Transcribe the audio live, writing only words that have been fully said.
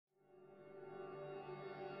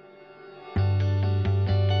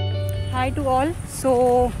Hi to all. So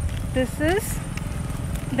this is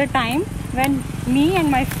the time when me and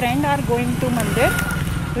my friend are going to Mandir,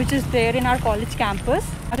 which is there in our college campus.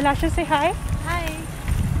 Abhilasha, say hi. Hi.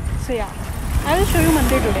 So yeah, I will show you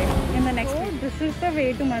Mandir today in the next video. This is the way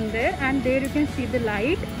to Mandir, and there you can see the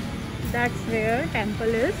light. That's where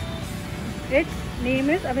temple is. Its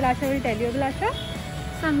name is, Abhilasha will tell you. Abhilasha?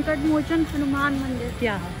 Sankat Mochan Hanuman Mandir.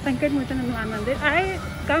 Yeah, Sankat Mochan Hanuman Mandir. I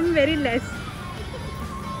come very less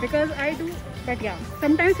because I do, but yeah,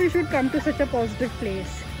 sometimes we should come to such a positive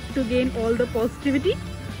place to gain all the positivity,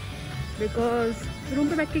 because room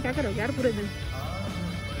पे बैठ के क्या करोगे यार पूरे दिन.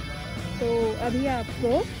 तो अभी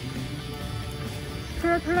आपको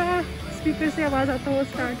थोड़ा थोड़ा स्पीकर से आवाज़ आता हुआ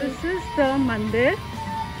स्टार्ट. दिस इज द मंदिर.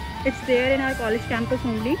 It's there in our college campus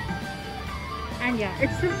only, and yeah,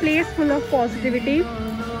 it's a place full of positivity.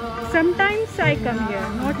 Sometimes I come here,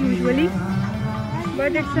 not usually,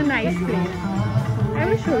 but it's a nice place. I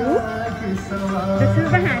will show you. This is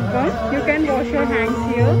the hand pump. You can wash your hands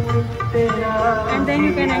here and then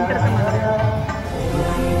you can enter the mandir.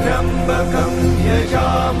 त्र्यंबकं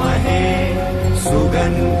यजामहे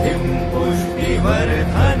सुगंधिं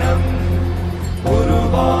पुष्टिवर्धनम्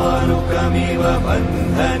उर्वारुकमिव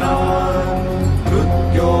बन्धनान्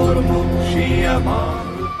मृत्योर्मुक्षीयमामृतम्.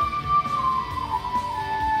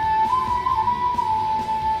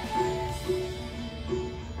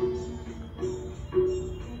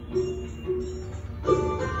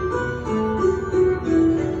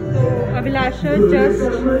 Abhilasha just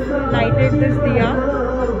lighted this diya,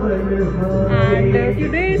 and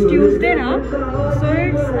today is Tuesday now, so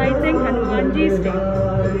it's I think Hanumanji's day.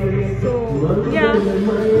 So yeah,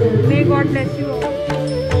 may God bless you all.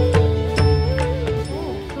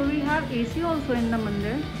 So we have AC also in the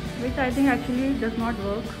mandir, which I think actually does not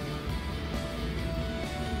work.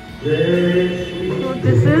 So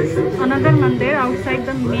this is another mandir outside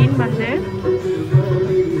the main mandir,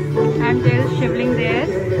 and there is shivling there,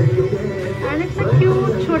 and it's a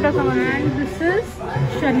cute chota sa mandir. And this is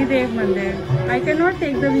Shanidev Mandir. I cannot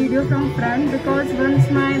take the video from front because once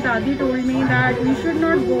my dadi told me that we should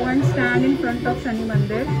not go and stand in front of Shani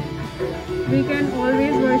Mandir. We can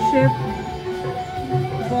always worship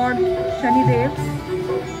God Shanidev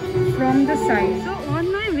from the side. So on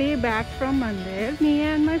my way back from Mandir, me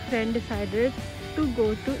and my friend decided to go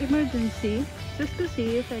to emergency just to see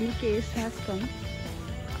if any case has come.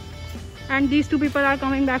 And these two people are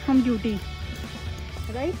coming back from duty,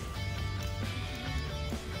 right?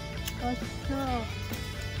 Achha.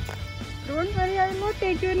 Don't worry, I will not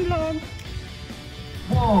take you in vlog.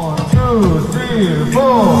 1, 2, 3,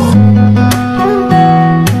 4.